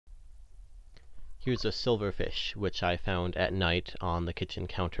Here's a silverfish which I found at night on the kitchen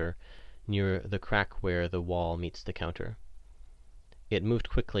counter, near the crack where the wall meets the counter. It moved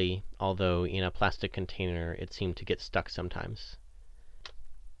quickly, although in a plastic container it seemed to get stuck sometimes.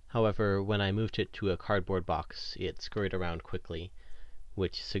 However, when I moved it to a cardboard box, it scurried around quickly,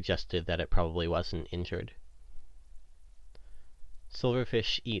 which suggested that it probably wasn't injured.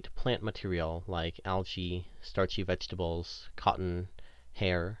 Silverfish eat plant material like algae, starchy vegetables, cotton,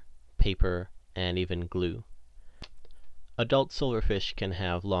 hair, paper, and even glue. Adult silverfish can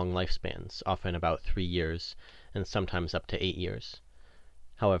have long lifespans, often about 3 years, and sometimes up to 8 years.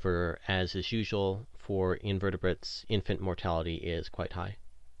 However, as is usual for invertebrates, infant mortality is quite high.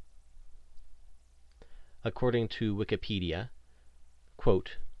 According to Wikipedia,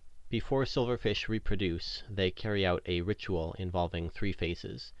 quote, "Before silverfish reproduce, they carry out a ritual involving 3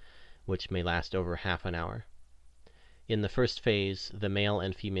 phases, which may last over half an hour. In the first phase, the male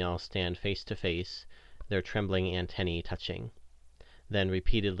and female stand face to face, their trembling antennae touching, then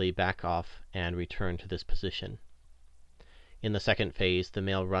repeatedly back off and return to this position. In the second phase, the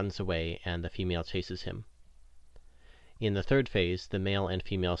male runs away and the female chases him. In the third phase, the male and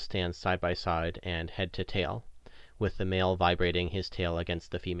female stand side by side and head to tail, with the male vibrating his tail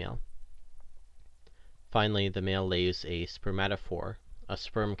against the female. Finally, the male lays a spermatophore, a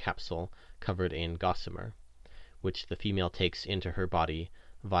sperm capsule covered in gossamer, which the female takes into her body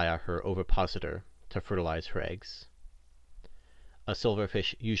via her ovipositor to fertilize her eggs. A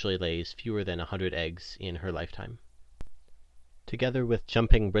silverfish usually lays fewer than 100 eggs in her lifetime." Together with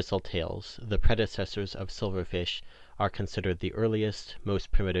jumping bristletails, the predecessors of silverfish are considered the earliest,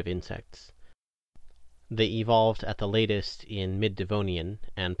 most primitive insects. They evolved at the latest in mid-Devonian,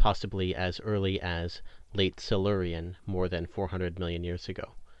 and possibly as early as late Silurian, more than 400 million years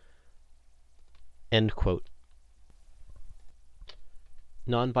ago. End quote.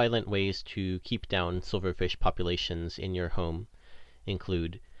 Non-violent ways to keep down silverfish populations in your home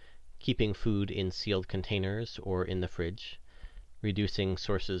include keeping food in sealed containers or in the fridge, reducing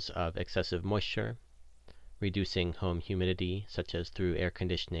sources of excessive moisture, reducing home humidity, such as through air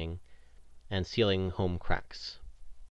conditioning, and sealing home cracks.